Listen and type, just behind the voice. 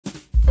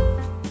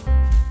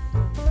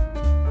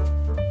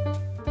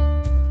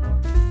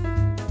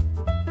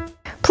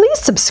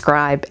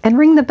subscribe, and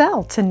ring the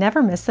bell to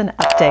never miss an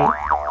update.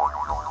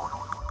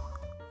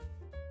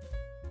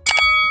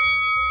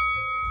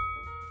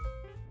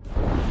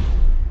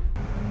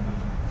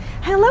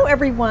 Hello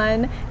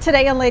everyone!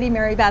 Today on Lady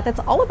Mary Beth, it's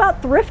all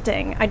about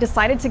thrifting. I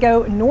decided to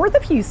go north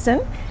of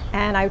Houston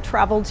and I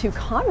traveled to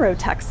Conroe,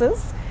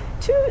 Texas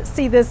to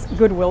see this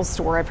Goodwill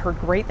store. I've heard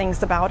great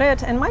things about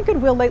it, and my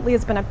Goodwill lately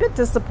has been a bit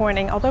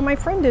disappointing, although my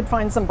friend did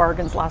find some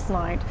bargains last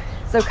night.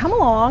 So come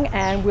along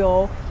and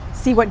we'll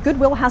see what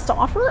Goodwill has to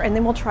offer, and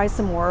then we'll try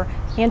some more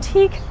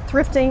antique,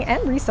 thrifting,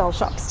 and resale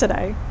shops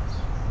today.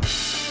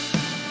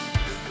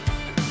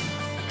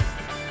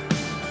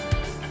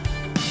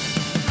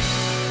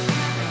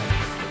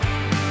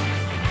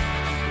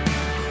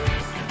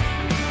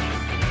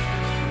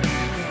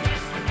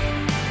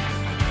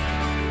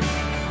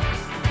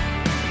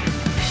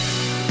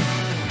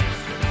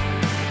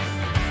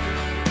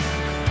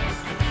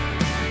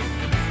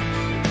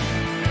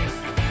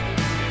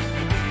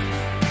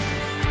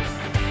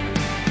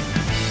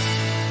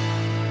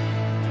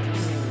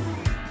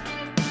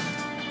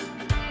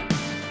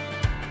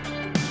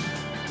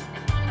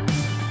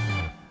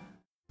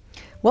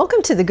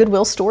 Welcome to the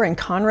Goodwill store in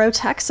Conroe,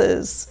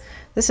 Texas.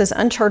 This is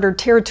uncharted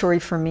territory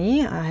for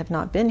me. I have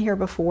not been here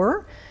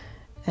before.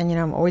 And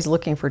I'm always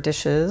looking for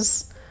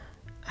dishes.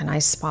 And I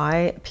spy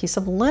a piece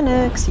of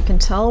Lenox. You can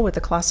tell with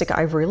the classic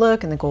ivory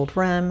look and the gold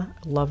rim.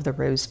 I love the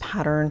rose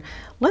pattern.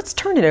 Let's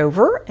turn it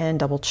over and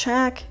double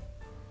check.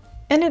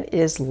 And it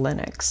is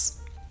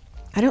Lenox.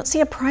 I don't see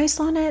a price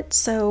on it,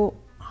 so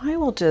I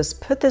will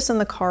just put this in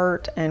the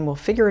cart and we'll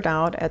figure it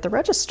out at the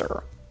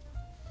register.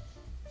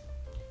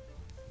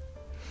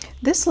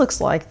 This looks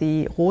like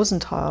the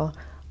Rosenthal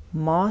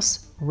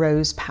moss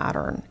rose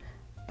pattern,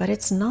 but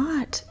it's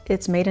not.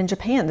 It's made in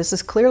Japan. This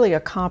is clearly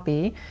a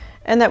copy,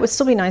 and that would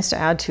still be nice to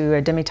add to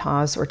a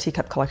demi-tasse or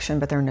teacup collection,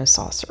 but there are no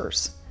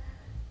saucers.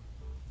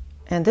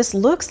 And this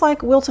looks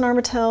like Wilton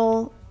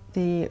Armitage,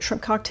 the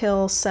shrimp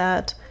cocktail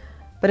set,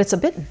 but it's a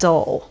bit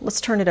dull.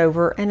 Let's turn it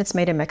over, and it's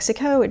made in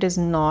Mexico. It is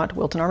not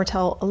Wilton Armitage.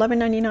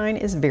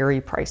 $11.99 is very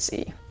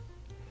pricey.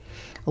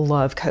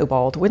 Love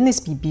cobalt. Wouldn't these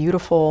be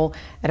beautiful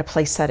at a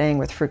place setting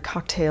with fruit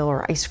cocktail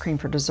or ice cream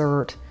for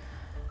dessert?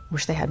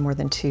 Wish they had more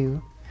than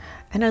two.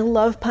 And I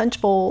love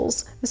punch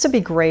bowls. This would be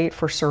great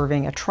for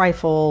serving a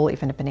trifle,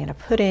 even a banana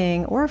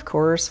pudding, or of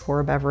course for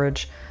a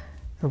beverage.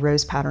 The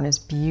rose pattern is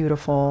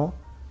beautiful.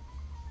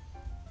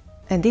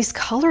 And these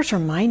colors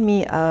remind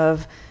me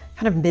of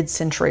kind of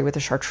mid-century with the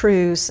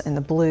chartreuse and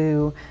the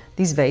blue.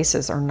 These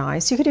vases are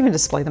nice. You could even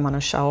display them on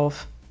a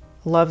shelf.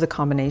 Love the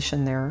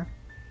combination there.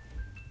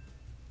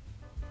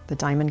 The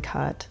diamond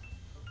cut.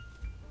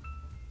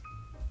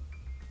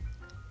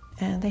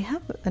 And they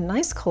have a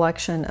nice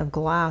collection of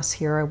glass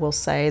here, I will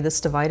say.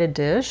 This divided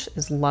dish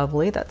is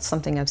lovely. That's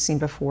something I've seen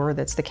before.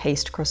 That's the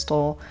cased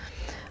crystal.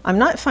 I'm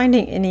not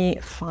finding any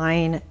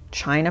fine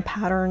china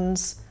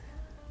patterns.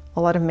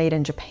 A lot of made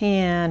in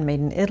Japan, made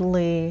in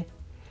Italy.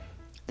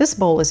 This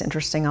bowl is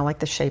interesting. I like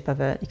the shape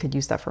of it. You could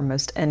use that for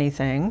most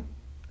anything,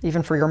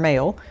 even for your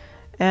mail.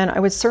 And I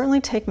would certainly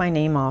take my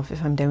name off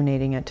if I'm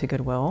donating it to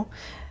Goodwill.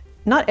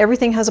 Not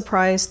everything has a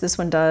price, this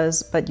one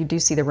does, but you do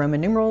see the Roman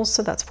numerals,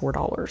 so that's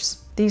 $4.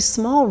 These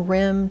small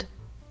rimmed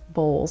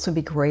bowls would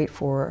be great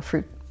for a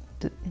fruit,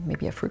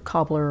 maybe a fruit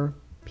cobbler,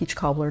 peach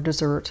cobbler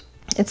dessert.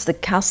 It's the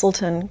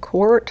Castleton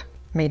Court,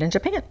 made in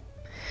Japan.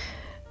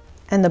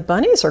 And the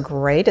bunnies are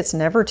great. It's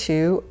never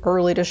too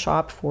early to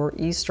shop for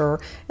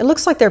Easter. It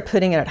looks like they're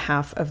putting it at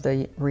half of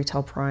the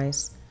retail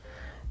price.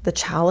 The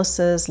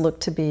chalices look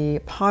to be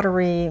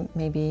pottery,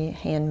 maybe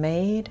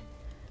handmade.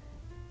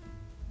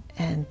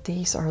 And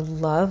these are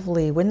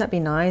lovely. Wouldn't that be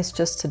nice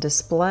just to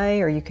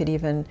display, or you could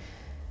even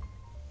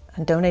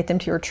donate them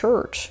to your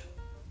church?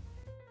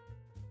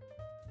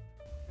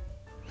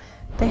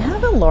 They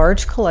have a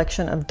large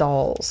collection of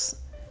dolls.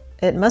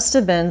 It must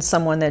have been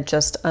someone that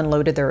just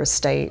unloaded their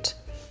estate.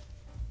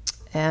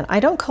 And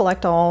I don't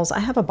collect dolls. I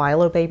have a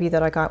Bilo baby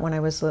that I got when I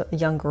was a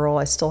young girl.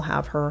 I still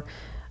have her.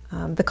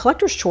 The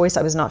collector's choice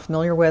I was not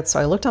familiar with, so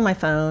I looked on my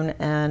phone,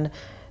 and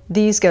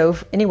these go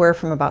anywhere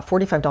from about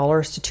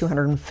 $45 to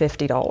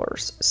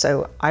 $250.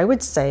 So I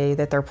would say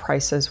that their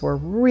prices were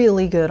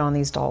really good on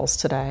these dolls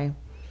today.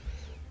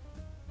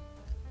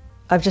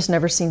 I've just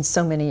never seen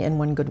so many in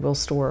one Goodwill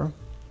store.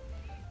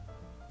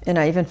 And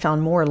I even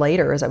found more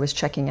later as I was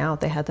checking out.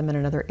 They had them in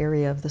another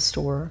area of the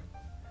store.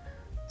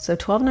 So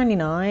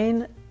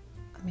 $12.99,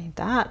 I mean,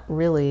 that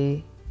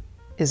really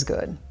is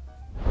good.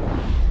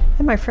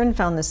 And my friend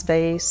found this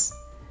vase.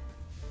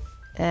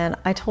 And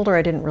I told her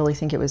I didn't really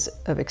think it was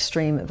of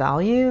extreme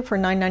value for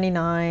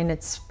 $9.99.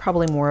 It's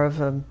probably more of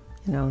a,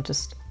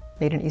 just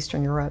made in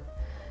Eastern Europe.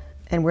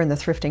 And we're in the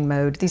thrifting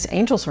mode. These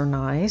angels are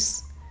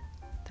nice.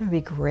 That would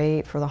be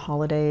great for the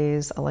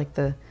holidays. I like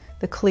the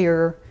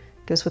clear,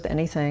 goes with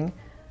anything.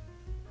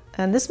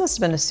 And this must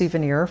have been a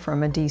souvenir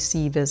from a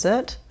DC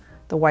visit,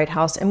 the White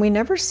House. And we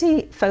never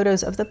see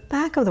photos of the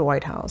back of the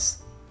White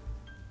House.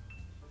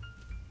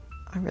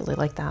 I really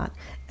like that.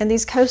 And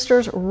these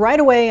coasters, right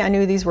away I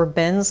knew these were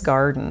Ben's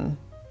Garden.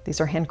 These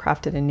are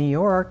handcrafted in New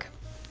York.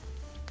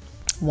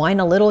 Whine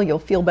a little, you'll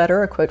feel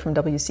better, a quote from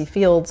W.C.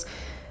 Fields.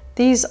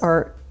 These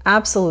are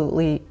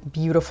absolutely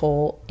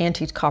beautiful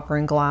antique copper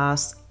and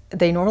glass.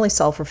 They normally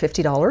sell for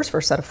 $50 for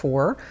a set of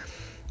 4.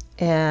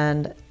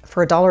 And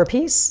for $1 a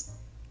piece,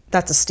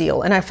 that's a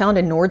steal. And I found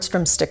a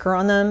Nordstrom sticker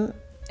on them,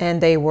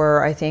 and they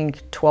were, I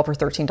think, $12 or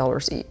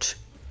 $13 each.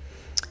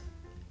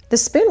 The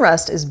spoon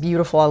rest is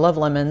beautiful. I love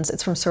lemons.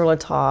 It's from Sur La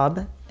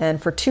Table.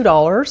 And for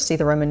 $2, see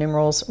the Roman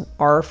numerals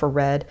R for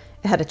red,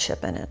 it had a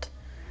chip in it.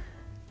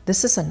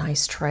 This is a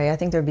nice tray. I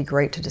think they'd be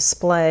great to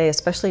display,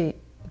 especially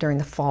during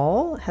the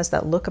fall. It has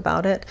that look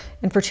about it.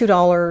 And for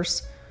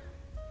 $2,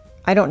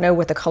 I don't know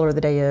what the color of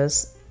the day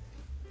is,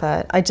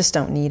 but I just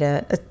don't need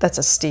it. That's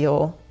a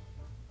steal.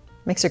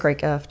 Makes a great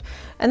gift.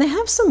 And they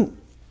have some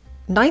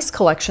nice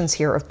collections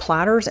here of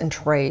platters and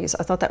trays.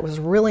 I thought that was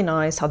really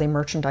nice how they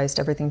merchandised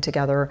everything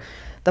together.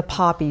 The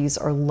poppies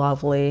are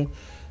lovely.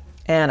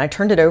 And I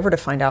turned it over to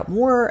find out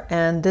more.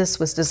 And this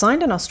was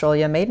designed in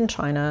Australia, made in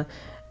China.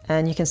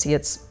 And you can see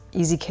it's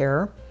easy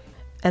care.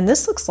 And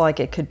this looks like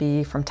it could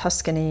be from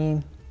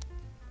Tuscany.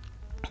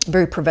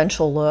 Very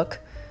provincial look.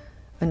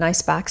 A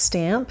nice back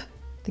stamp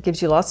that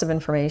gives you lots of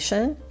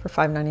information for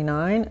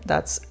 $5.99.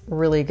 That's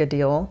really a good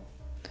deal.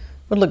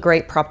 Would look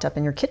great propped up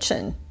in your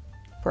kitchen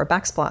for a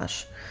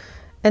backsplash.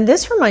 And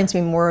this reminds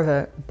me more of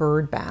a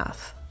bird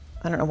bath.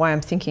 I don't know why I'm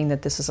thinking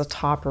that this is a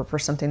topper for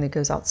something that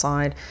goes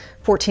outside.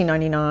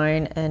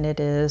 $14.99, and it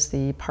is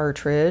the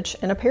partridge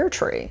in a pear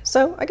tree.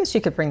 So I guess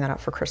you could bring that out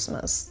for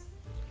Christmas.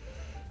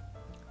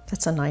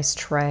 That's a nice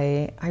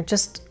tray. I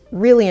just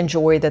really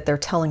enjoy that they're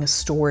telling a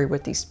story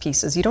with these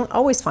pieces. You don't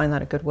always find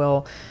that at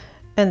Goodwill.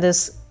 And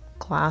this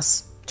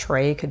glass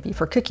tray could be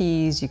for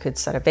cookies. You could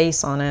set a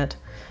vase on it.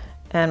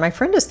 And my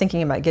friend is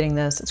thinking about getting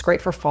this. It's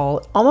great for fall.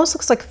 It almost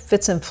looks like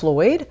Fitz and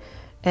Floyd,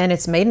 and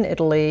it's made in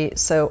Italy.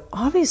 So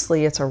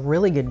obviously it's a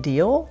really good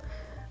deal,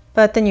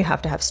 but then you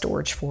have to have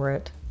storage for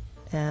it.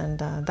 And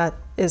that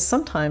is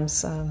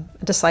sometimes a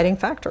deciding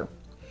factor.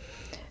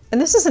 And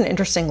this is an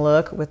interesting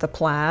look with the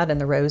plaid and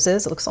the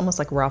roses. It looks almost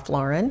like Ralph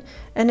Lauren,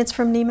 and it's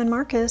from Neiman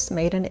Marcus,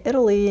 made in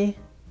Italy.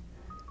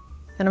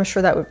 And I'm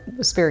sure that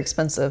was very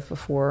expensive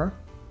before.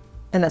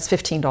 And that's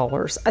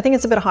 $15. I think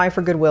it's a bit high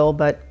for Goodwill,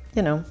 but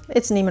you know,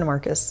 it's Neiman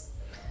Marcus.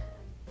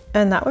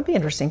 And that would be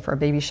interesting for a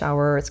baby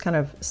shower. It's kind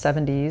of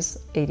 70s,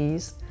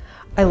 80s.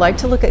 I like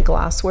to look at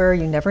glassware.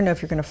 You never know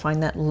if you're going to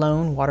find that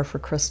lone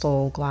Waterford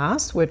crystal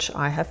glass, which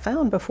I have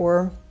found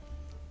before.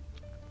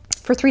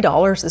 For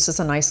 $3, this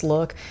is a nice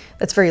look.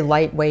 That's very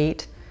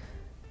lightweight.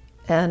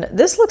 And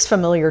this looks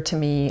familiar to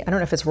me. I don't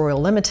know if it's Royal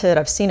Limited.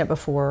 I've seen it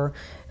before.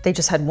 They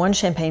just had one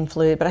champagne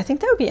flute, but I think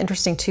that would be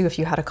interesting too if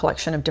you had a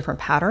collection of different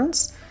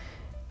patterns.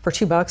 For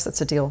 $2, that's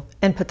a deal.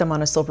 And put them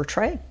on a silver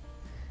tray.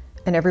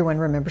 And everyone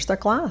remembers their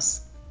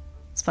glass.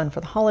 It's fun for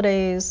the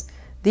holidays.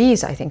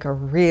 These, I think, are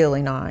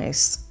really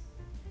nice.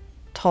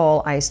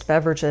 Tall iced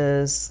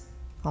beverages.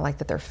 I like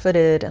that they're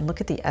footed, and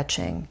look at the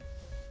etching.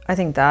 I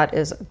think that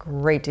is a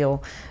great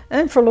deal.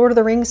 And for Lord of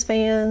the Rings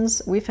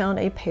fans, we found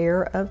a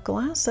pair of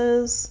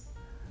glasses.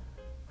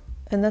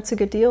 And that's a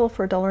good deal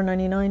for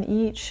 $1.99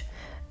 each.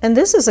 And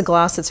this is a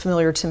glass that's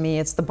familiar to me.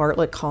 It's the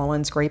Bartlett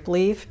Collins Grape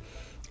Leaf.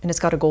 And it's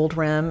got a gold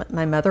rim.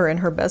 My mother and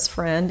her best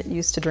friend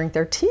used to drink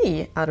their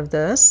tea out of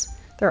this,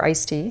 their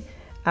iced tea,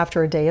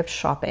 after a day of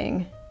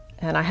shopping.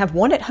 And I have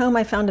one at home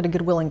I found at a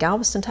Goodwill in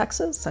Galveston,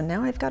 Texas, so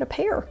now I've got a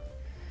pair.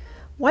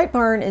 White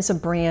Barn is a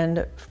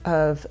brand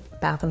of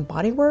Bath &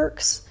 Body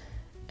Works,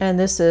 and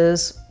this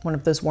is one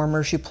of those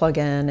warmers you plug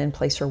in and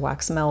place your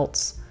wax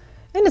melts.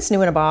 And it's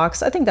new in a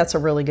box. I think that's a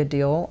really good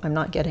deal. I'm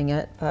not getting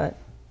it, but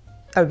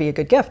that would be a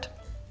good gift.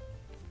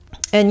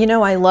 And you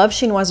know, I love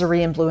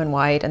chinoiserie in blue and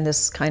white, and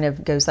this kind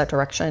of goes that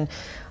direction.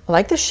 I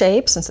like the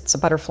shape since it's a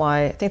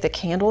butterfly. I think the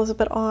candle is a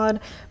bit odd,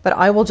 but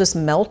I will just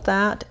melt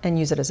that and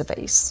use it as a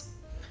vase.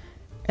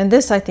 And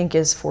this I think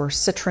is for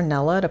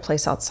citronella to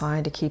place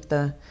outside to keep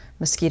the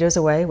mosquitoes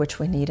away, which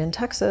we need in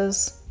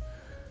Texas.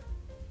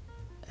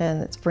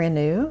 And it's brand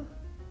new.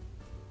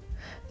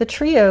 The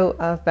trio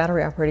of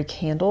battery operated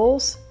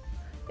candles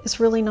is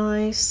really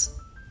nice.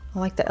 I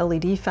like the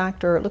LED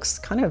factor. It looks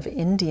kind of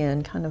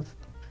Indian, kind of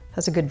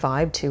has a good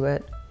vibe to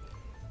it.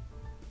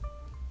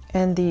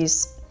 And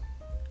these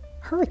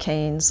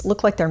hurricanes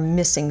look like they're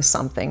missing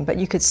something, but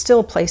you could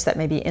still place that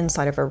maybe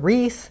inside of a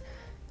wreath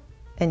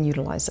and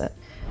utilize it.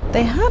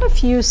 They had a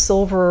few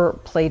silver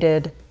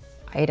plated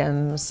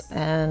items,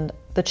 and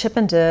the chip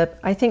and dip,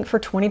 I think for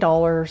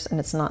 $20, and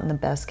it's not in the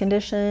best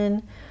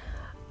condition,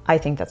 I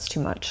think that's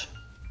too much.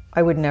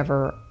 I would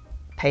never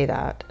pay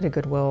that at a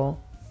Goodwill.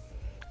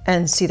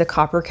 And see the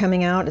copper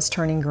coming out is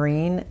turning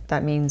green.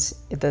 That means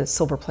the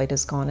silver plate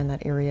is gone in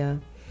that area.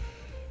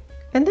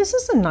 And this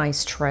is a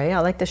nice tray. I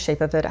like the shape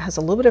of it. It has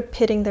a little bit of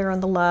pitting there on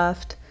the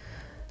left.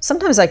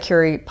 Sometimes I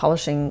carry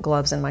polishing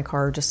gloves in my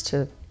car just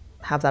to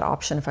have that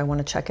option if I want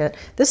to check it.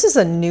 This is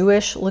a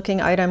newish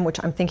looking item,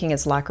 which I'm thinking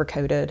is lacquer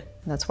coated.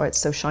 And that's why it's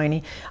so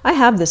shiny. I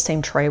have this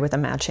same tray with a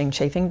matching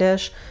chafing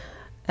dish,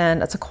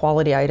 and that's a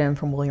quality item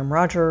from William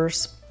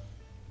Rogers.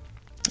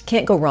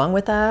 Can't go wrong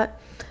with that.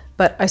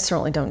 But I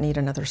certainly don't need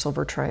another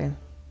silver tray.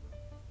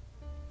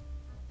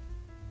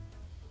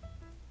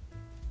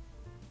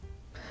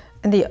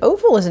 And the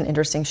oval is an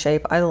interesting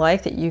shape. I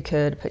like that you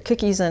could put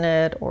cookies in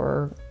it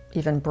or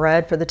even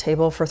bread for the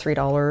table for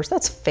 $3.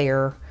 That's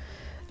fair.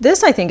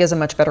 This I think is a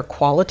much better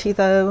quality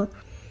though.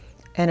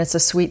 And it's a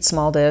sweet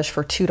small dish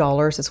for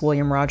 $2. It's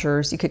William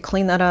Rogers. You could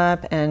clean that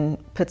up and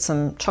put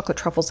some chocolate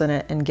truffles in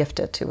it and gift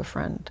it to a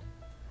friend.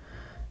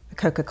 A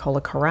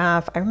Coca-Cola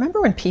carafe. I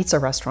remember when pizza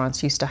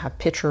restaurants used to have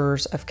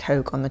pitchers of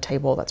Coke on the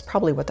table. That's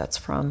probably what that's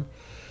from.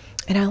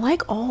 And I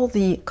like all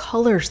the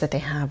colors that they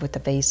have with the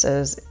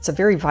vases. It's a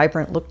very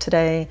vibrant look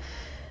today.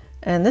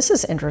 And this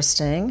is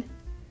interesting.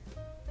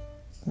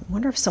 I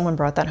wonder if someone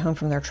brought that home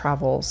from their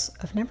travels.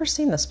 I've never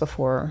seen this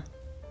before.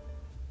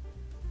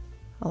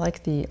 I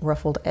like the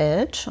ruffled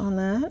edge on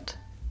that.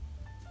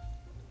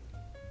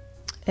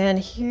 And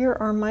here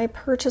are my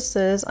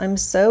purchases. I'm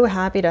so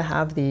happy to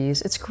have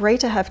these. It's great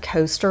to have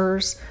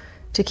coasters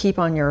to keep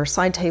on your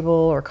side table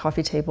or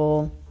coffee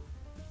table.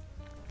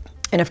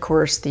 And of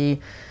course the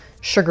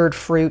sugared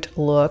fruit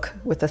look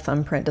with the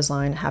thumbprint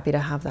design. Happy to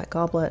have that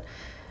goblet.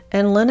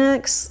 And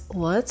Lennox,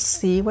 let's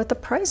see what the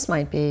price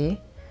might be.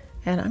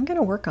 And I'm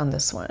gonna work on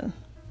this one.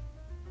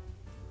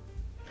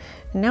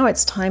 And now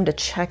it's time to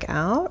check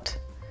out.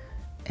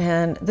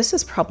 And this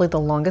is probably the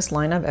longest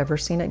line I've ever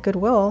seen at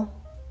Goodwill.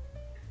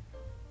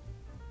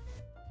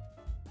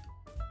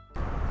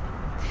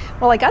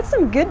 Well, I got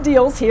some good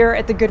deals here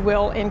at the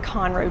Goodwill in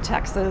Conroe,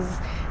 Texas.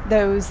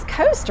 Those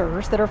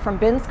coasters that are from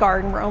Ben's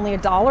Garden were only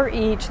 $1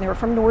 each, and they were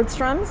from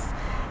Nordstrom's,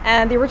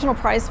 and the original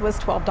price was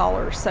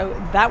 $12. So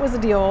that was a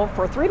deal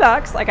for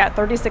 $3. I got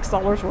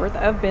 $36 worth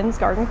of Ben's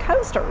Garden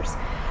coasters.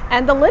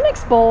 And the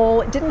Lennox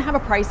bowl didn't have a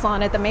price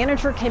on it. The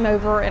manager came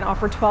over and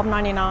offered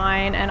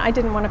 $12.99, and I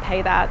didn't want to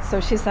pay that, so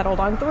she settled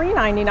on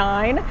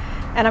 $3.99,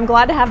 and I'm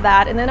glad to have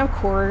that. And then of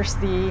course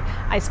the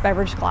iced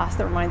beverage glass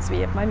that reminds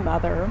me of my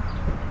mother.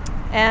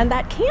 And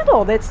that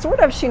candle that's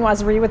sort of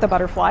chinoiserie with a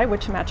butterfly,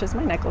 which matches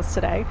my necklace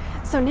today.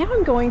 So now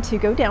I'm going to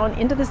go down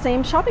into the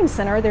same shopping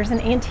center. There's an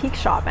antique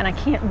shop and I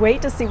can't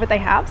wait to see what they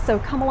have. So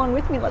come along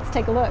with me, let's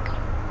take a look.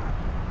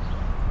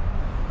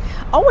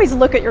 Always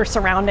look at your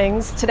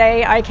surroundings.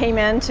 Today I came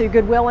into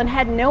Goodwill and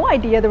had no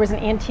idea there was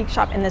an antique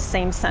shop in the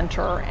same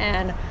center.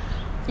 And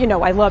you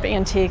know, I love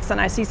antiques and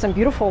I see some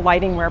beautiful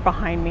lighting ware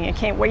behind me. I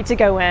can't wait to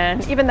go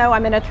in. Even though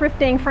I'm in a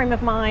thrifting frame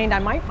of mind, I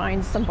might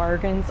find some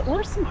bargains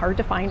or some hard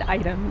to find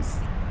items.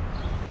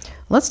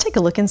 Let's take a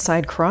look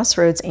inside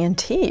Crossroads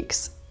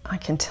Antiques. I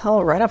can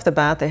tell right off the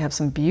bat they have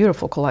some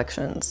beautiful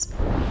collections.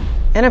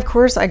 And of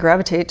course I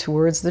gravitate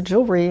towards the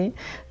jewelry.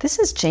 This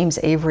is James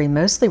Avery,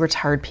 mostly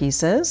retired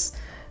pieces.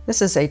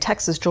 This is a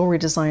Texas jewelry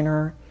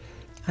designer.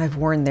 I've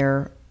worn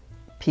their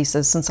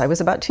pieces since I was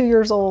about 2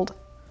 years old.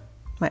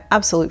 My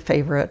absolute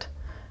favorite.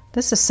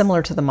 This is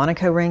similar to the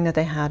Monaco ring that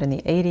they had in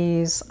the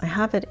 80s. I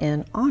have it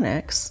in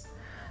onyx,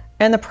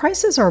 and the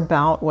prices are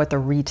about what the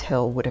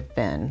retail would have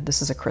been. This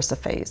is a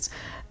chrysoprase.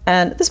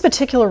 And this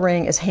particular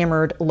ring is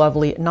hammered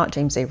lovely, not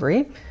James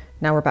Avery.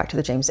 Now we're back to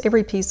the James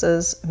Avery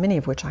pieces, many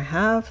of which I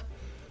have.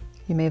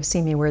 You may have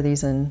seen me wear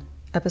these in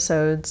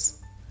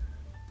episodes.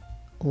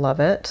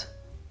 Love it.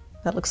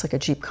 That looks like a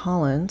Jeep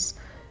Collins.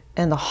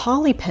 And the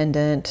holly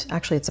pendant,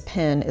 actually it's a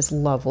pin, is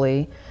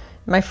lovely.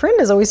 My friend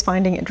is always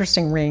finding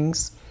interesting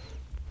rings.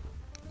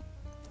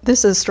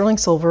 This is sterling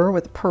silver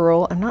with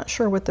pearl. I'm not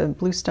sure what the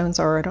blue stones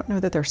are. I don't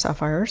know that they're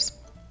sapphires.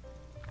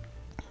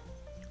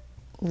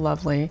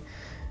 Lovely.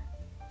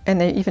 And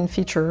they even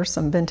feature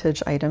some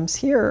vintage items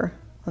here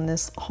on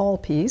this haul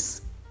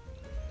piece.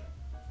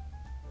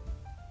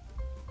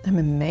 I'm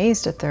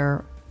amazed at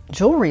their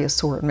jewelry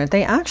assortment.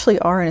 They actually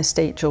are an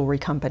estate jewelry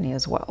company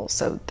as well,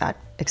 so that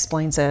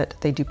explains it.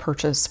 They do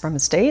purchase from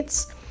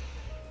estates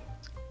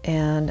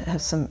and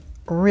have some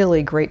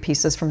really great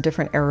pieces from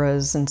different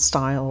eras and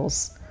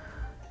styles.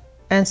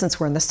 And since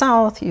we're in the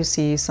South, you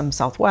see some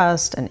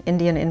Southwest and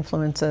Indian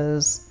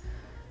influences,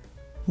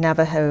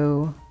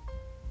 Navajo.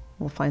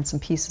 We'll find some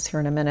pieces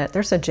here in a minute.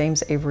 There's a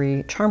James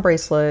Avery charm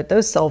bracelet.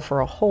 Those sell for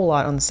a whole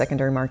lot on the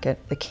secondary market.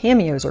 The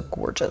cameos are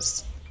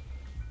gorgeous.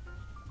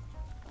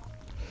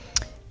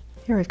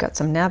 Here we've got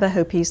some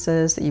Navajo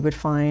pieces that you would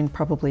find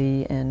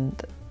probably in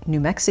New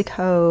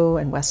Mexico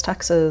and West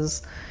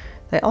Texas.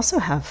 They also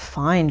have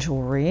fine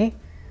jewelry.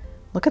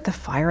 Look at the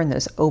fire in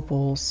those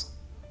opals.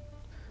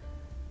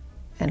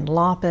 And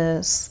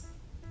lapis.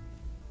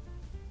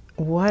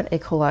 What a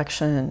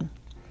collection.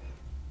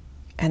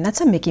 And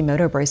that's a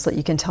Mikimoto bracelet.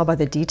 You can tell by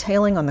the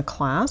detailing on the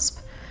clasp.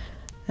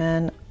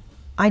 And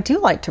I do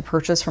like to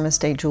purchase from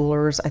estate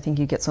jewelers. I think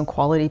you get some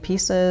quality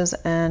pieces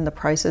and the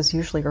prices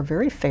usually are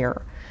very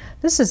fair.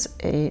 This is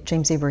a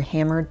James Avery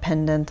hammered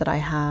pendant that I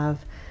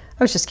have.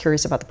 I was just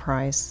curious about the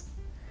price.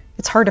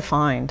 It's hard to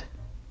find.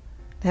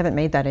 They haven't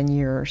made that in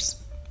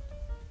years.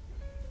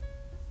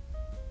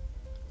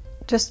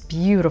 Just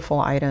beautiful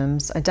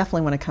items. I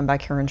definitely want to come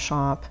back here and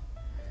shop.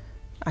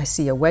 I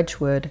see a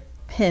Wedgwood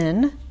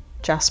pin,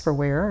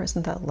 Jasperware.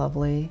 Isn't that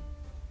lovely?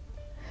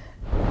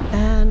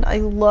 And I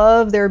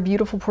love their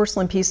beautiful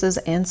porcelain pieces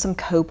and some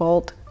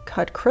cobalt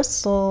cut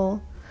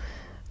crystal.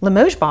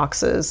 Limoges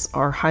boxes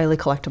are highly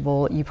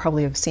collectible. You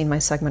probably have seen my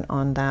segment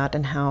on that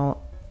and how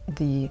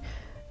the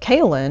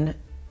kaolin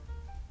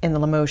in the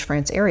Limoges,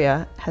 France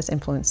area has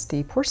influenced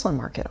the porcelain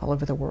market all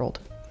over the world.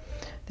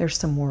 There's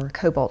some more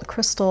cobalt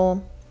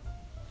crystal.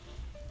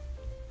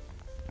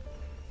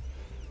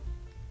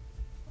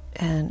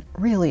 And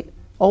really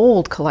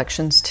old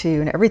collections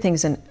too, and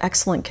everything's in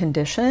excellent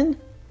condition.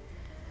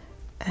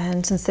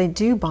 And since they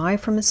do buy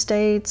from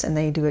estates and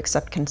they do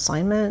accept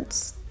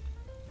consignments,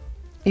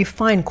 you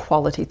find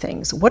quality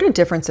things. What a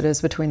difference it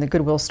is between the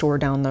Goodwill store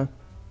down the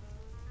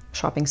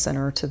shopping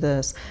center to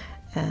this.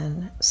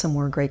 And some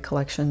more great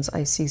collections.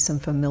 I see some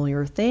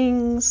familiar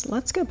things.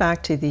 Let's go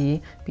back to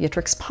the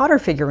Beatrix Potter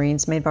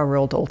figurines made by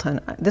Royal Doulton.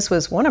 This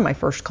was one of my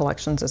first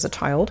collections as a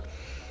child.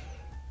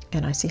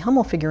 And I see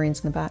Hummel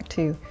figurines in the back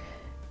too.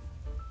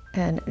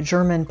 And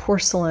German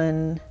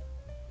porcelain.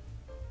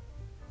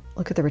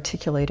 Look at the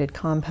reticulated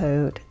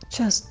compote,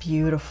 just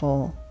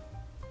beautiful.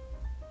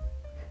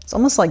 It's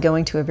almost like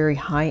going to a very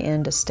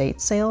high-end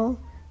estate sale.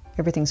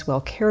 Everything's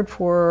well cared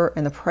for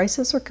and the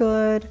prices are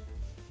good.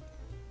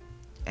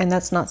 And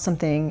that's not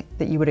something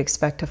that you would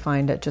expect to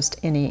find at just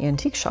any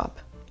antique shop.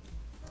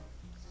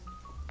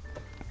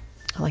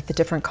 I like the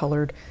different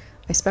colored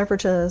ice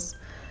beverages.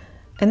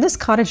 And this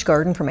cottage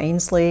garden from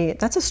Ainsley,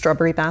 that's a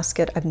strawberry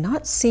basket. I've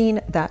not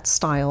seen that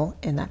style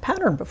in that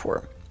pattern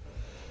before.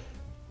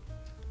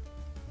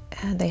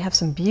 And they have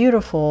some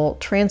beautiful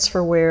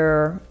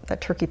transferware.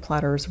 That turkey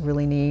platter is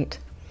really neat.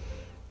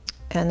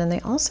 And then they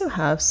also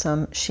have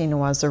some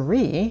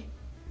chinoiserie,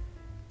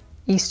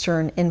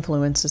 Eastern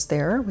influences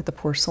there with the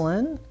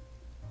porcelain.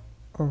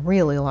 I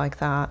really like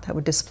that. That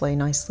would display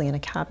nicely in a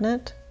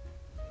cabinet.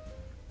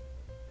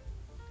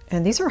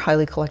 And these are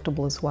highly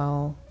collectible as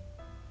well.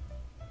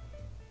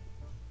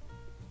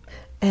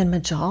 And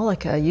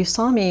Majolica, you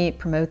saw me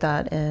promote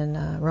that in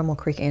Rummel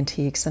Creek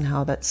Antiques and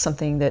how that's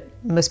something that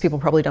most people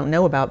probably don't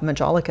know about.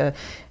 Majolica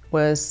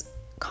was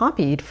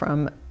copied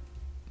from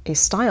a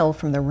style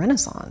from the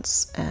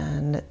Renaissance.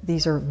 And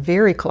these are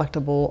very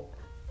collectible,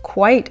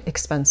 quite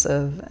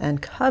expensive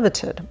and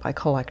coveted by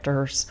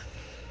collectors.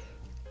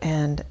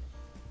 And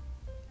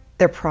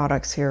their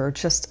products here are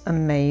just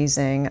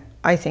amazing.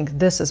 I think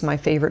this is my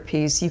favorite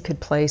piece. You could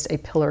place a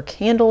pillar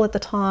candle at the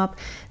top,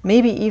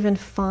 maybe even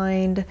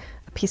find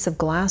a piece of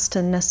glass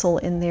to nestle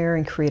in there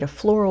and create a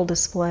floral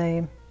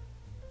display.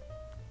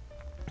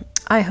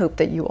 I hope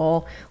that you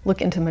all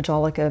look into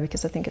Majolica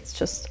because I think it's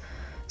just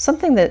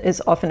something that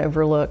is often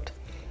overlooked.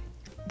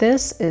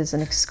 This is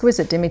an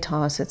exquisite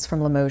demi-tasse. It's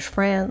from Limoges,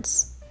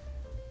 France,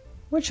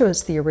 which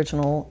was the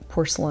original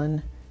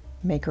porcelain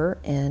maker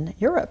in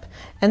Europe.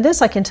 And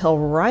this I can tell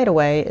right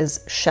away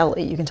is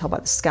Shelley. You can tell by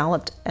the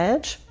scalloped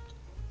edge,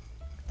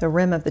 the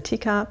rim of the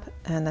teacup,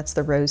 and that's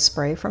the rose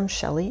spray from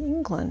Shelley,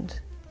 England.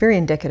 Very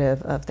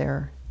indicative of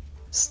their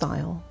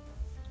style.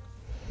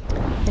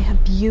 They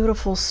have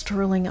beautiful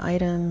sterling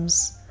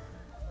items,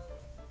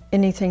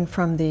 anything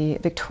from the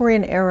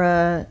Victorian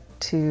era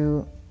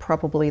to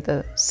probably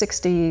the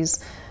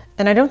 60s.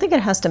 And I don't think it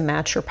has to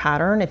match your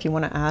pattern. If you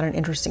want to add an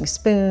interesting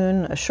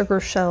spoon, a sugar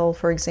shell,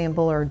 for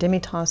example, or a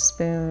demi-tasse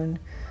spoon.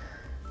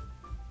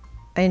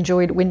 I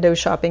enjoyed window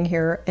shopping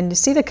here. And to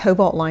see the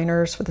cobalt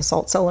liners for the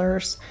salt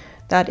cellars,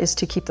 that is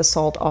to keep the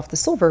salt off the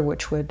silver,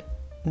 which would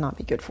not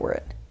be good for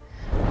it.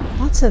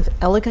 Lots of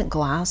elegant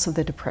glass of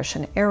the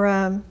Depression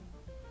era.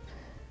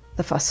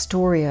 The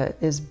Fostoria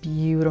is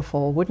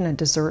beautiful. Wouldn't a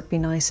dessert be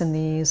nice in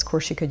these? Of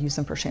course, you could use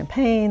them for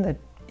champagne, the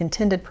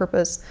intended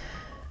purpose.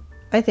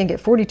 I think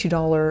at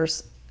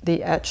 $42,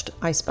 the etched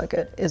ice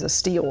bucket is a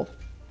steal.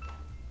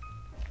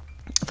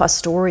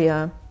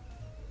 Fostoria,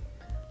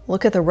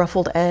 look at the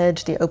ruffled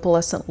edge, the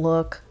opalescent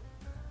look.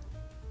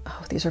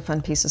 Oh, these are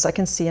fun pieces. I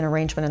can see an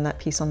arrangement in that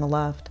piece on the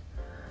left.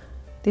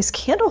 These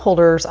candle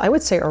holders, I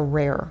would say, are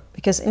rare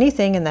because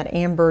anything in that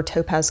amber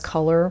topaz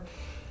color,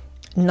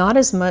 not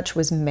as much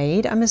was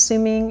made, I'm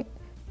assuming,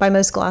 by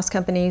most glass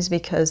companies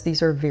because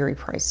these are very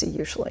pricey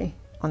usually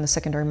on the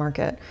secondary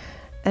market.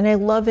 And I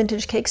love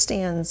vintage cake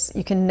stands.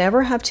 You can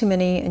never have too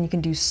many and you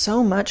can do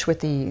so much with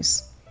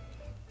these.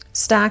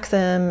 Stack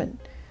them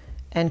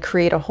and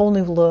create a whole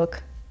new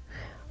look.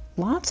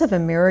 Lots of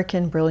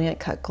American brilliant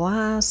cut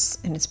glass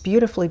and it's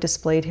beautifully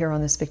displayed here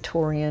on this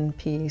Victorian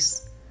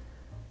piece.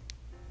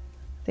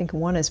 I think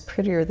one is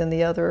prettier than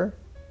the other.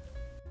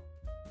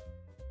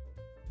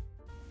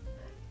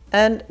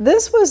 And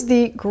this was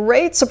the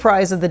great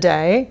surprise of the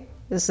day.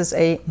 This is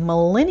a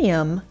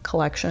Millennium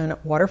collection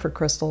Waterford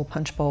crystal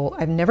punch bowl.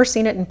 I've never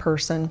seen it in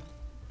person.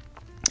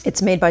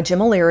 It's made by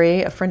Jim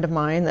O'Leary, a friend of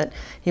mine that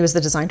he was the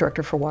design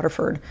director for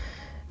Waterford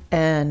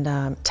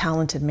and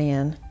talented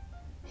man.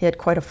 He had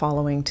quite a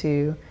following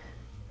too.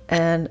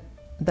 And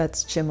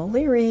that's Jim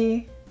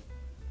O'Leary.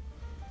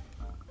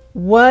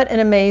 What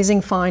an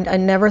amazing find. I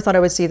never thought I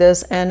would see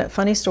this. And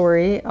funny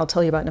story, I'll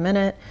tell you about in a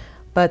minute,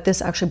 but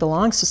this actually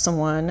belongs to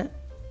someone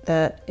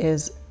that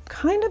is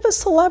kind of a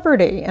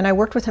celebrity. And I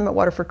worked with him at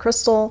Waterford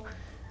Crystal.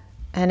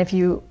 And if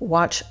you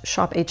watch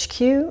Shop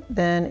HQ,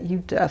 then you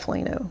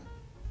definitely know.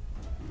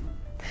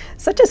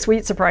 Such a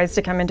sweet surprise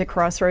to come into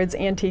Crossroads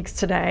Antiques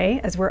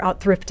today as we're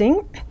out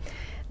thrifting.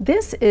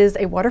 This is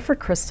a Waterford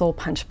Crystal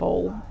punch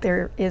bowl.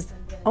 There is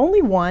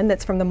only one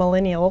that's from the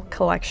Millennium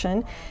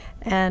collection.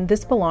 And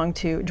this belonged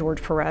to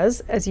Jorge Perez,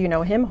 as you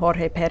know him,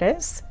 Jorge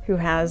Perez, who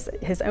has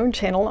his own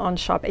channel on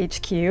Shop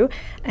HQ.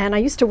 And I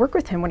used to work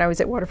with him when I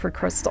was at Waterford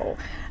Crystal.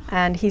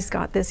 And he's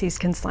got this, he's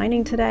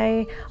consigning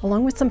today,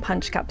 along with some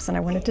punch cups, and I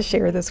wanted to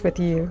share this with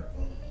you.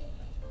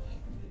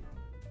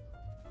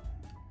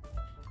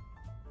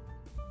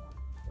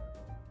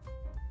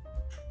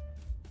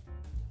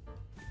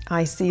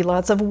 I see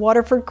lots of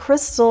Waterford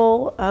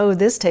crystal. Oh,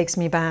 this takes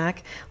me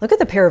back. Look at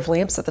the pair of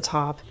lamps at the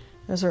top.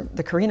 Those are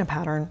the Carina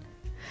pattern.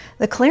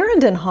 The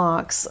Clarendon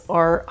Hawks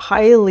are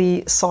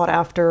highly sought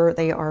after.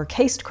 They are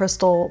cased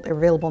crystal. They're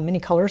available in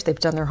many colors. They've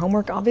done their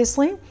homework,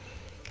 obviously.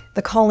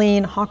 The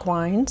Colleen Hawk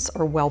wines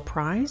are well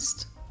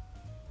priced.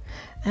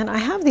 And I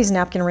have these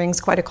napkin rings,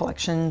 quite a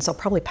collection, so I'll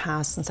probably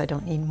pass since I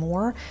don't need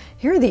more.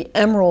 Here are the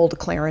Emerald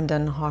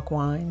Clarendon Hawk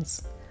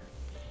wines.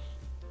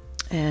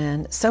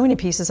 And so many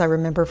pieces I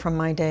remember from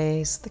my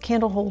days. The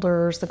candle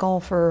holders, the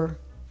golfer.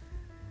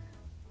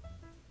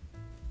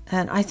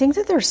 And I think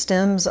that their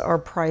stems are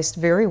priced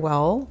very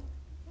well,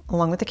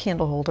 along with the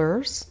candle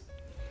holders.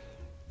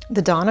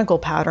 The Donegal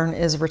pattern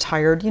is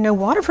retired. You know,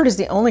 Waterford is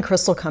the only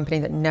crystal company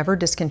that never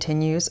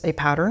discontinues a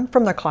pattern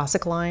from their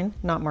classic line,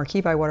 not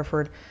Marquis by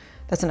Waterford.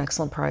 That's an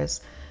excellent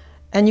price.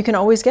 And you can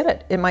always get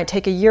it. It might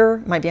take a year,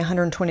 it might be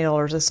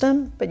 $120 a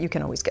stem, but you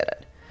can always get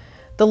it.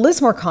 The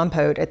Lismore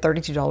Compote at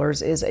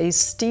 $32 is a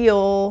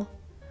steal.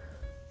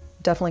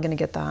 Definitely gonna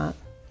get that.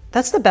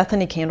 That's the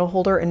Bethany candle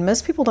holder, and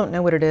most people don't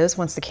know what it is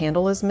once the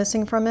candle is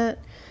missing from it.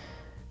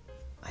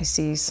 I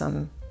see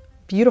some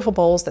beautiful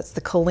bowls. That's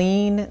the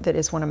Colleen, that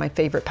is one of my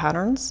favorite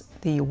patterns.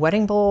 The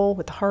wedding bowl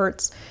with the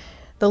hearts.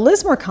 The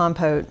Lismore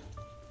Compote,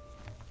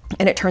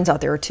 and it turns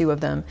out there are two of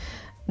them.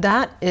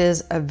 That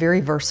is a very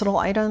versatile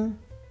item.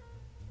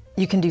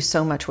 You can do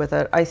so much with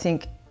it. I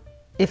think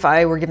if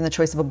I were given the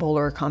choice of a bowl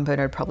or a compote,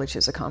 I'd probably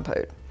choose a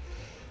compote.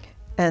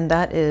 And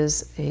that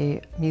is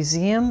a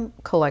museum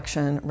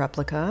collection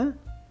replica.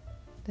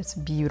 That's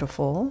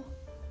beautiful.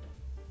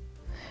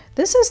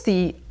 This is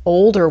the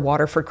older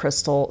Waterford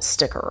crystal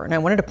sticker, and I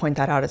wanted to point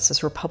that out. It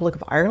says Republic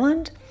of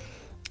Ireland,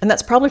 and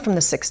that's probably from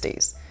the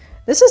 60s.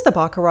 This is the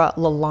Baccarat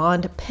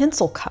Lalande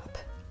pencil cup,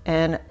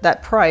 and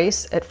that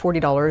price at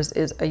 $40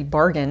 is a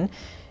bargain.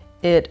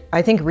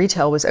 I think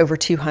retail was over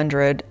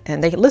 $200,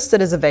 and they list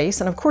it as a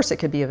vase, and of course it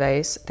could be a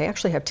vase. They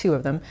actually have two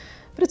of them,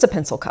 but it's a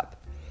pencil cup.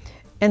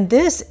 And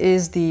this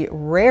is the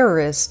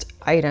rarest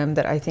item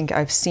that I think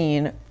I've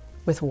seen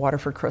with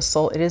Waterford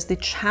crystal. It is the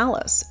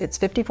chalice. It's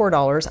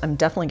 $54. I'm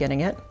definitely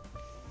getting it.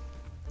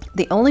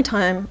 The only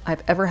time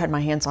I've ever had my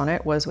hands on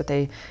it was with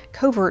a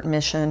covert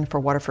mission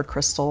for Waterford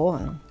crystal,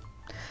 and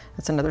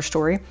that's another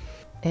story.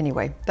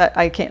 Anyway,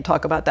 I can't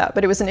talk about that,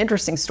 but it was an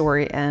interesting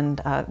story,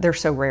 and they're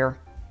so rare.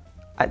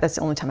 That's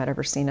the only time I'd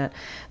ever seen it.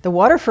 The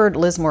Waterford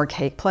Lismore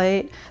cake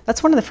plate,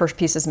 that's one of the first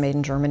pieces made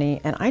in Germany,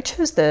 and I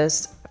chose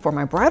this for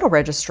my bridal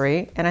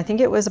registry, and I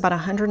think it was about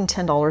 $110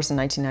 in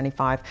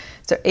 1995.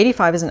 So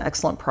 $85 is an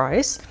excellent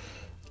price,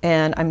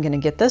 and I'm gonna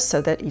get this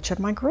so that each of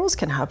my girls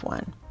can have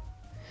one.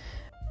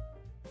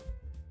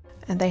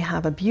 And they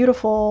have a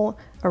beautiful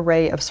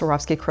array of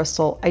Swarovski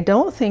crystal. I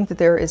don't think that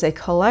there is a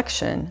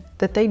collection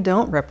that they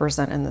don't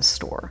represent in this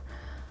store.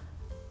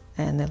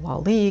 And the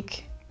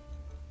Lalique,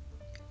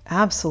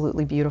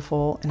 absolutely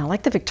beautiful. And I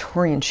like the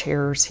Victorian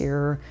chairs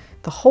here.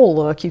 The whole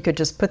look, you could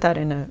just put that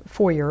in a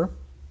foyer.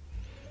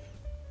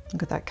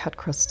 Look at that cut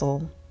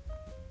crystal.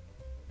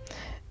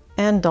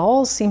 And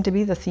dolls seem to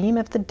be the theme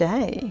of the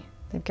day.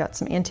 They've got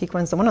some antique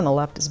ones. The one on the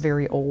left is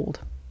very old.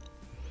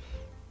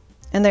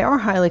 And they are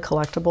highly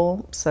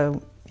collectible,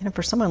 so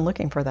for someone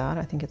looking for that,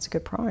 I think it's a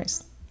good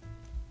price.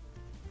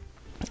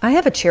 I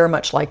have a chair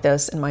much like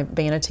this in my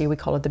vanity. We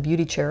call it the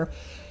beauty chair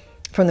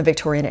from the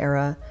Victorian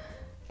era,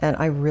 and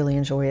I really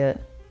enjoy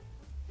it.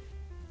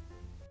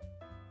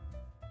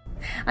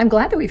 I'm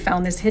glad that we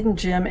found this hidden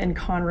gem in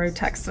Conroe,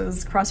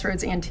 Texas,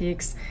 Crossroads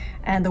Antiques,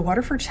 and the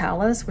Waterford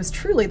chalice was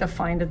truly the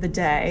find of the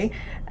day,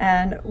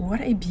 and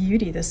what a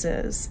beauty this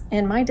is.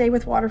 In my day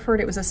with Waterford,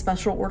 it was a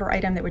special order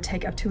item that would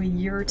take up to a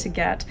year to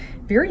get.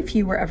 Very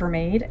few were ever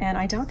made, and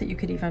I doubt that you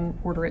could even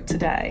order it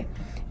today.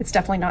 It's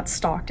definitely not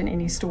stocked in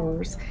any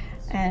stores.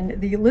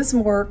 And the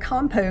Lismore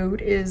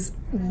compote is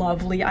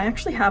lovely. I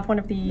actually have one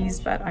of these,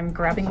 but I'm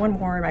grabbing one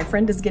more, and my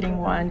friend is getting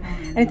one.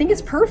 And I think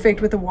it's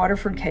perfect with the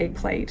Waterford cake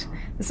plate.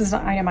 This is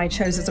an item I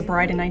chose as a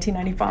bride in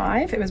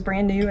 1995. It was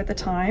brand new at the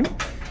time.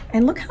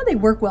 And look how they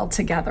work well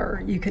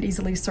together. You could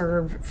easily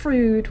serve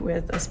fruit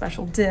with a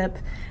special dip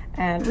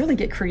and really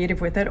get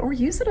creative with it, or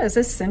use it as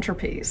a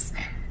centerpiece.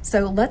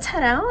 So let's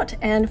head out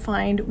and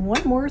find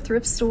one more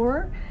thrift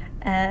store,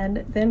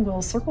 and then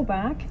we'll circle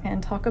back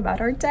and talk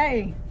about our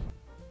day.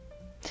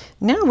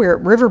 Now we're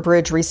at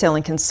Riverbridge Resale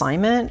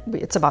Consignment.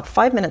 It's about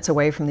 5 minutes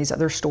away from these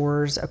other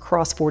stores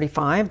across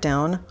 45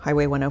 down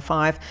Highway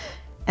 105,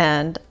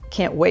 and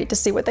can't wait to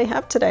see what they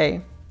have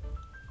today.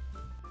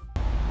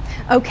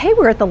 Okay,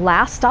 we're at the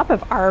last stop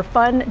of our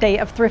fun day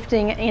of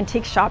thrifting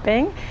antique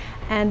shopping,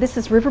 and this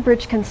is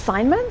Riverbridge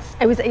Consignments.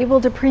 I was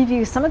able to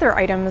preview some of their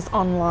items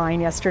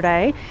online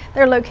yesterday.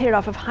 They're located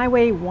off of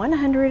Highway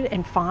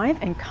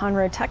 105 in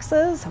Conroe,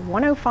 Texas,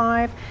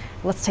 105.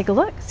 Let's take a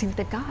look, see what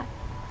they've got.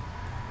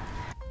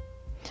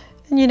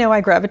 And you know,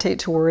 I gravitate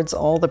towards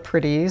all the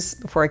pretties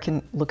before I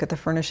can look at the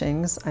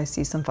furnishings. I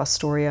see some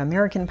Fostoria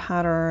American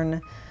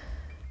pattern.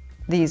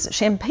 These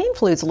champagne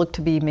flutes look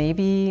to be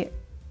maybe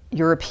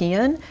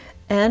European,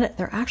 and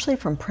they're actually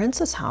from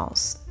Princess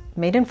House,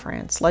 made in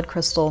France, lead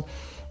crystal.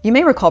 You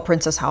may recall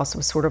Princess House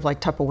was sort of like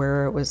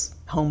Tupperware. It was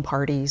home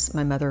parties.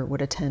 My mother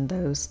would attend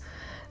those.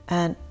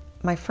 And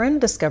my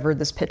friend discovered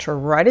this picture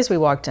right as we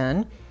walked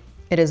in.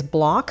 It is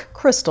Block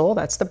Crystal,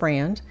 that's the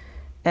brand,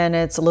 and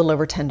it's a little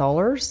over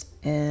 $10.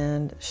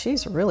 And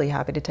she's really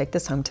happy to take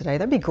this home today.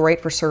 That'd be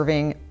great for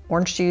serving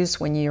orange juice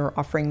when you're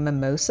offering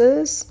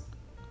mimosas.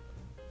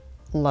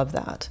 Love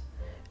that.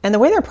 And the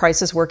way their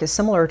prices work is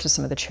similar to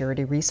some of the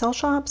charity resale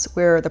shops,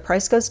 where the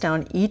price goes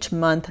down each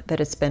month that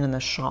it's been in the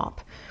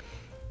shop.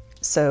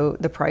 So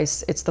the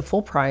price, it's the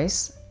full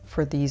price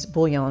for these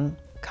bouillon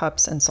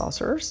cups and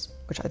saucers,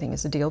 which I think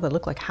is a deal. They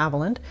look like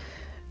Haviland.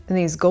 And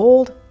these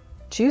gold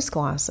juice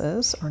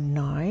glasses are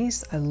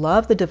nice. I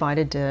love the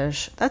divided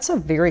dish. That's a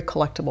very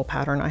collectible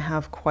pattern. I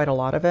have quite a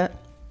lot of it.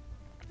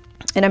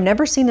 And I've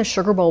never seen the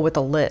sugar bowl with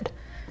a lid.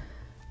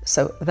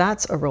 So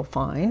that's a real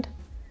find.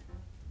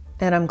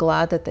 And I'm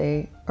glad that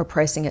they are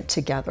pricing it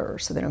together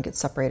so they don't get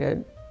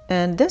separated.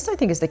 And this, I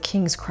think, is the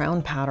King's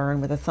Crown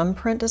pattern with a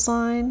thumbprint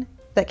design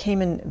that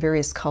came in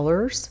various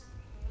colors.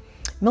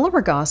 Miller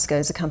Bergaska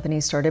is a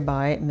company started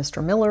by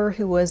Mr. Miller,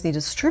 who was the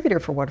distributor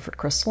for Waterford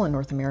Crystal in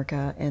North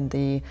America in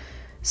the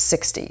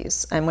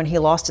 60s. And when he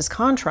lost his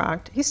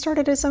contract, he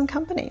started his own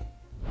company.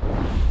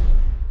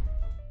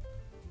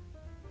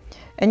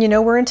 And you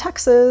know, we're in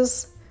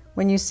Texas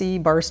when you see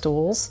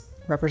barstools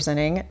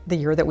representing the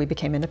year that we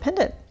became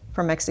independent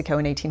from Mexico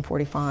in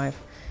 1845.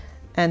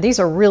 And these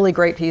are really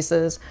great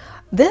pieces.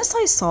 This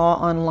I saw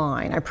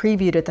online. I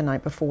previewed it the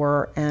night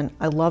before, and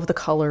I love the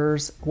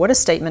colors. What a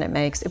statement it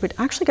makes. It would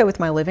actually go with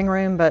my living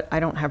room, but I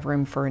don't have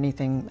room for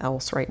anything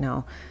else right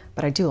now,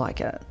 but I do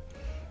like it.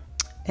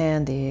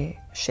 And the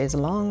chaise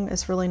longue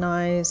is really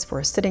nice for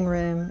a sitting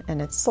room, and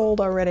it's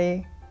sold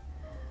already.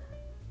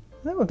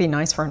 That would be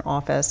nice for an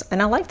office.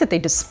 And I like that they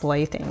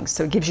display things,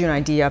 so it gives you an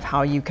idea of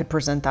how you could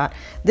present that.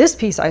 This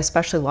piece, I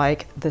especially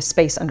like the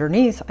space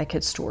underneath. I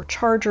could store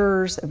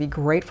chargers. It'd be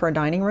great for a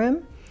dining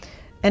room.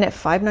 And at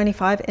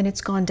 $595, and it's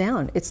gone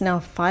down. It's now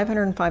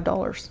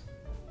 $505.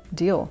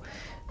 Deal.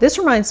 This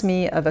reminds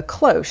me of a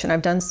cloche, and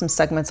I've done some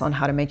segments on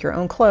how to make your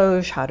own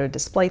cloche, how to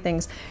display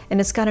things.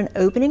 And it's got an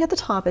opening at the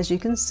top, as you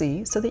can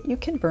see, so that you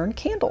can burn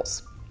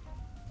candles.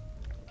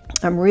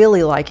 I'm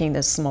really liking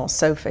this small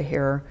sofa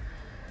here.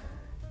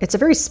 It's a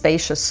very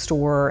spacious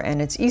store,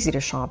 and it's easy to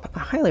shop. I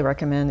highly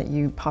recommend that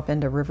you pop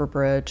into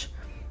Riverbridge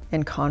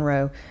in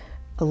Conroe.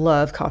 I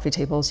love coffee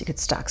tables. You could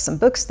stack some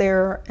books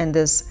there, and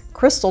this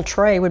crystal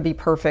tray would be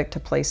perfect to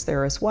place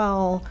there as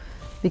well.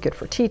 Be good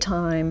for tea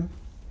time.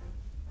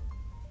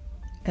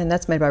 And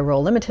that's made by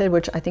Royal Limited,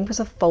 which I think was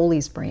a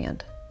Foley's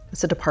brand.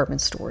 It's a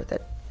department store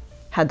that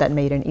had that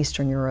made in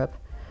Eastern Europe.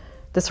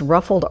 This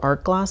ruffled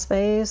art glass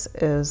vase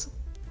is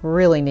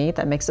really neat.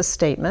 That makes a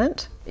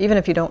statement, even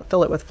if you don't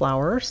fill it with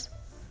flowers.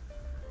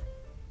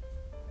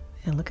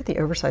 And look at the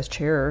oversized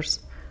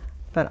chairs.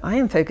 But I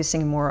am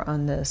focusing more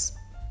on this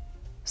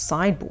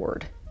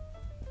sideboard.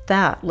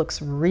 That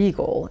looks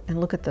regal.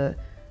 And look at the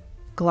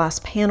glass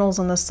panels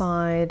on the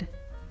side,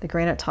 the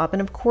granite top,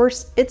 and of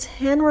course, it's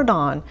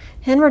Henredon.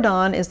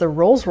 Henredon is the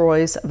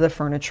Rolls-Royce of the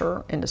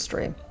furniture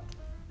industry.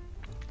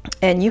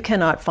 And you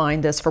cannot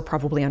find this for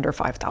probably under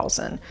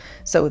 $5,000.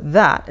 So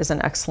that is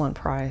an excellent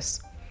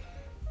price.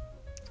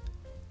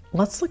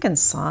 Let's look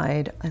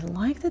inside. I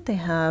like that they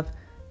have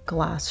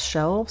glass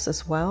shelves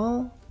as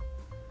well.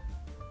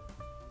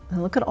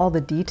 And look at all the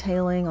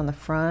detailing on the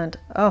front.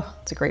 Oh,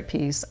 it's a great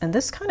piece. And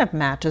this kind of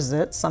matches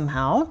it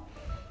somehow.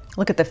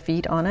 Look at the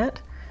feet on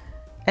it.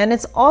 And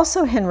it's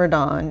also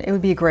Henredon. It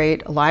would be a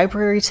great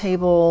library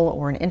table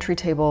or an entry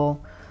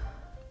table.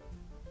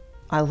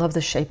 I love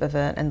the shape of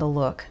it and the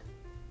look.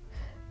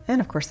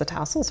 And of course the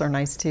tassels are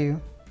nice too.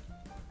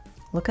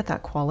 Look at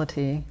that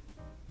quality.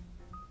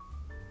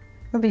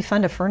 It would be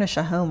fun to furnish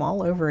a home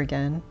all over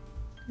again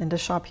and to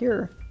shop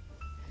here.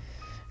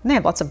 And they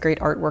have lots of great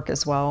artwork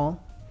as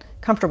well.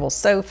 Comfortable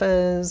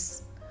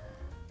sofas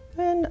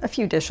and a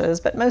few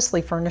dishes, but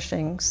mostly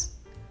furnishings.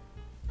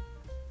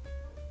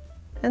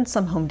 And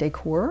some home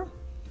decor.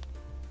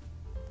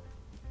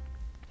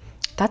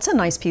 That's a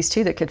nice piece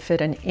too that could fit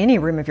in any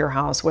room of your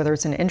house, whether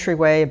it's an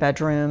entryway, a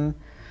bedroom,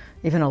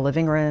 even a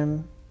living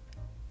room.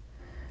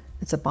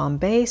 It's a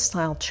Bombay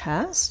style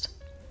chest.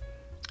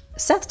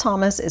 Seth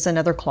Thomas is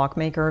another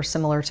clockmaker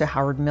similar to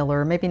Howard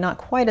Miller, maybe not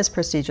quite as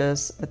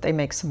prestigious, but they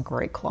make some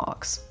great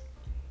clocks.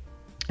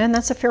 And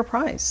that's a fair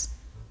price.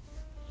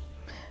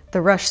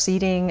 The rush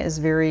seating is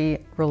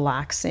very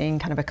relaxing,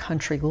 kind of a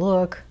country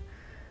look.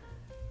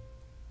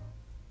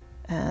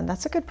 And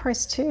that's a good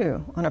price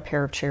too on a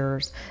pair of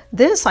chairs.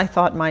 This I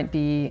thought might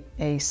be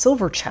a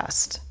silver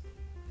chest.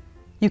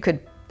 You could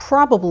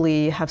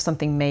probably have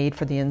something made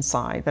for the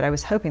inside, but I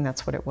was hoping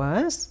that's what it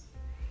was.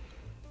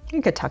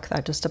 You could tuck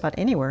that just about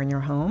anywhere in your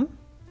home.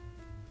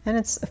 And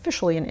it's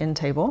officially an end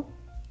table.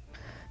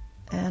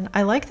 And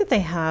I like that they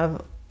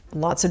have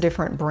lots of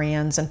different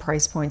brands and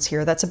price points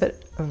here. That's a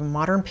bit of a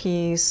modern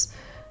piece.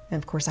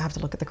 And of course I have to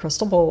look at the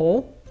crystal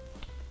bowl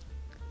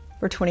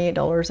for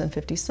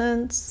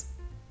 $28.50.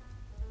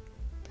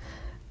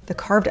 The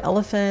carved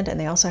elephant, and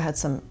they also had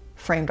some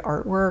framed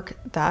artwork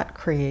that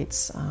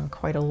creates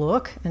quite a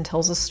look and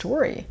tells a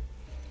story.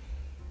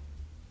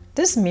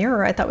 This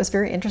mirror I thought was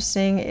very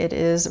interesting. It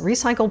is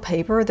recycled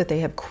paper that they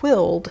have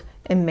quilled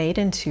and made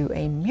into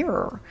a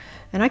mirror.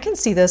 And I can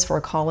see this for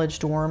a college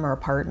dorm or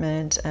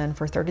apartment, and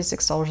for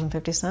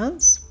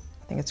 $36.50,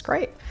 I think it's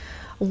great.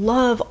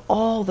 Love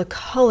all the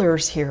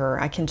colors here.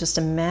 I can just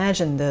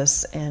imagine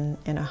this in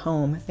a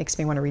home. It makes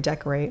me want to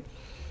redecorate.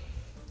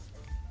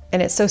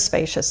 And it's so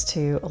spacious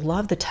too. I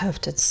love the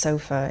tufted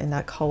sofa in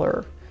that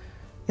color.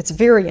 It's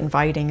very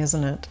inviting,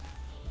 isn't it?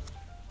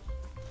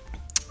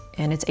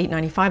 And it's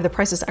 $8.95. The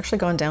price has actually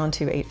gone down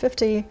to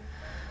 $8.50.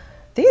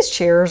 These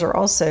chairs are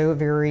also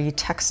very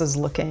Texas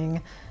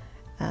looking,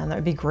 and that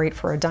would be great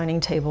for a dining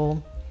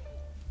table.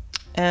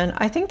 And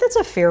I think that's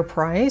a fair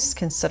price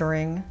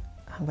considering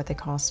what they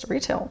cost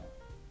retail.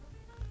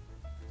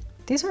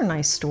 These are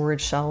nice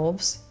storage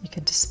shelves. You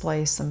could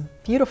display some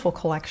beautiful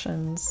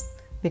collections.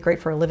 Be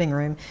great for a living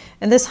room.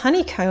 And this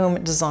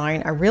honeycomb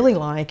design I really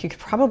like. You could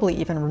probably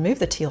even remove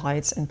the tea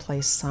lights and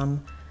place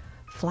some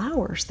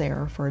flowers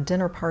there for a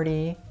dinner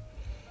party.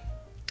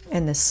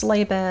 And this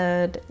sleigh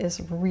bed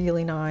is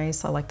really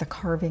nice. I like the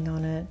carving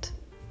on it.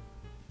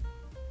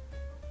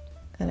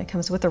 And it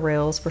comes with the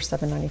rails for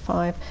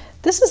 $7.95.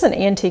 This is an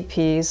antique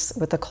piece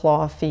with the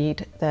claw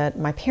feet that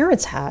my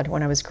parents had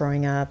when I was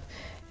growing up.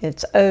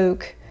 It's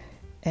oak,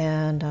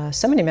 and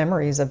so many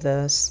memories of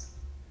this.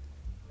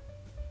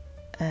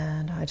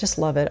 And I just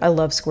love it. I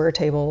love square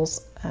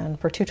tables, and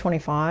for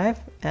 $2.25,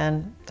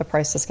 and the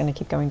price is going to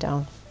keep going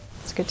down.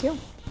 It's a good deal.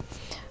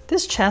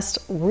 This chest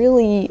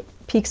really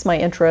piques my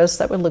interest.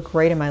 That would look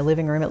great in my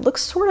living room. It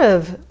looks sort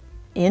of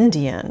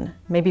Indian,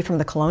 maybe from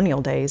the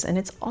colonial days, and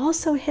it's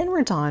also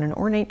Henriton, an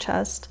ornate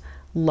chest.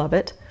 Love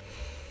it.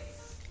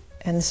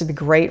 And this would be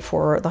great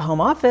for the home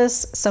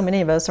office. So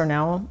many of us are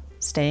now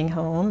staying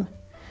home.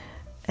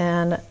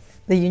 And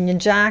the Union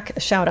Jack, a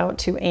shout out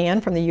to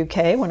Anne from the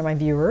UK, one of my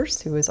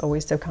viewers, who is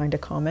always so kind to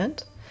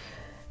comment.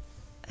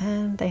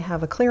 And they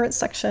have a clearance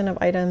section of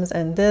items,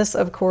 and this,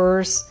 of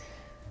course,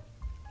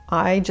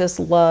 I just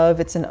love.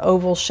 It's an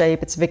oval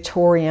shape. It's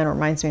Victorian. It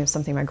reminds me of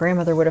something my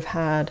grandmother would have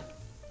had.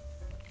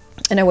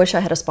 And I wish I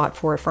had a spot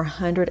for it for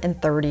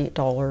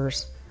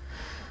 $130.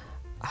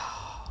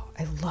 Oh,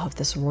 I love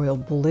this royal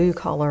blue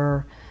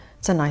color.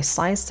 It's a nice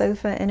size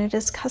sofa, and it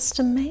is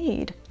custom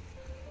made.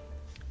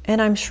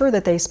 And I'm sure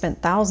that they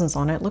spent thousands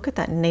on it. Look at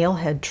that nail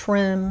head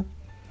trim.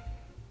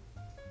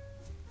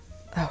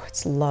 Oh,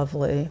 it's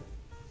lovely.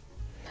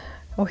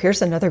 Oh,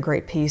 here's another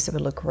great piece. It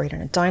would look great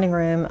in a dining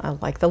room. I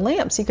like the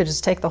lamps. You could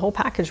just take the whole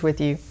package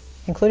with you,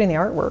 including the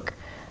artwork.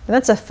 And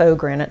that's a faux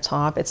granite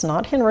top. It's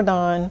not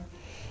Henriton.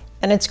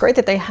 And it's great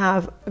that they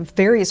have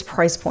various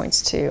price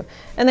points too.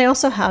 And they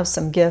also have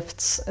some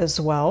gifts as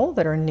well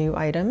that are new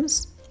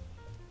items.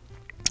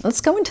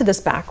 Let's go into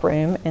this back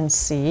room and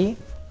see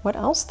what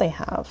else they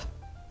have.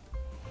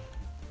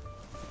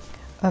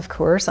 Of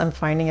course, I'm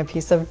finding a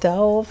piece of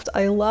Delft.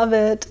 I love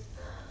it.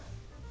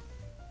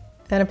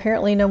 And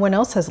apparently no one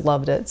else has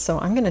loved it, so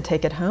I'm gonna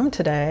take it home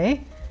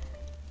today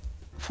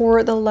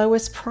for the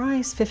lowest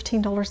price,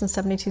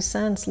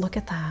 $15.72. Look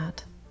at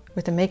that,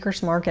 with the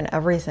maker's mark and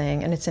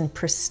everything, and it's in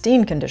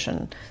pristine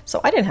condition. So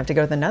I didn't have to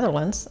go to the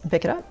Netherlands and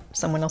pick it up.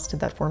 Someone else did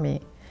that for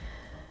me.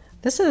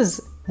 This is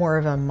more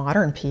of a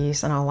modern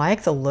piece, and I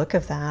like the look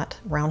of that.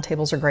 Round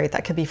tables are great.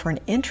 That could be for an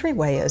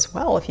entryway as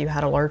well if you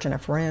had a large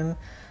enough room.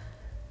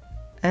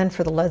 And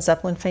for the Led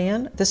Zeppelin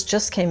fan, this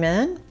just came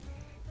in,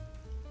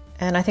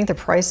 and I think the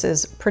price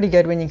is pretty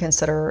good when you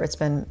consider it's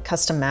been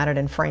custom matted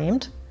and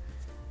framed.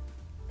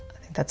 I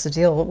think that's the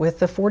deal with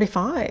the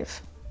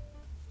 45.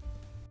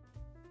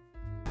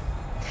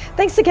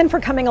 Thanks again for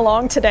coming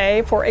along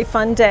today for a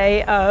fun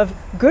day of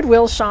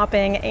Goodwill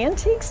shopping,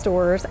 antique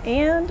stores,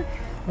 and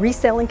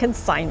reselling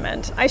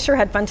consignment. I sure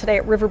had fun today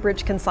at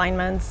Riverbridge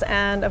Consignments,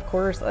 and of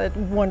course a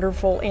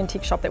wonderful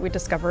antique shop that we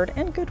discovered,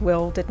 and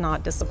Goodwill did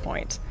not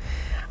disappoint.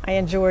 I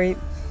enjoy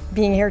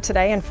being here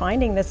today and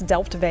finding this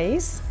Delft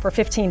vase for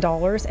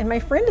 $15, and my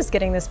friend is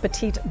getting this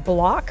petite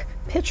block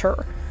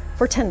pitcher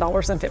for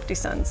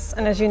 $10.50.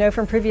 And as you know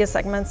from previous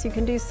segments, you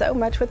can do so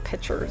much with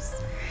pitchers.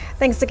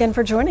 Thanks again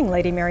for joining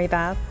Lady Mary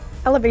Beth.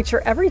 Elevate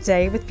your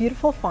everyday with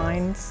beautiful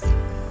finds.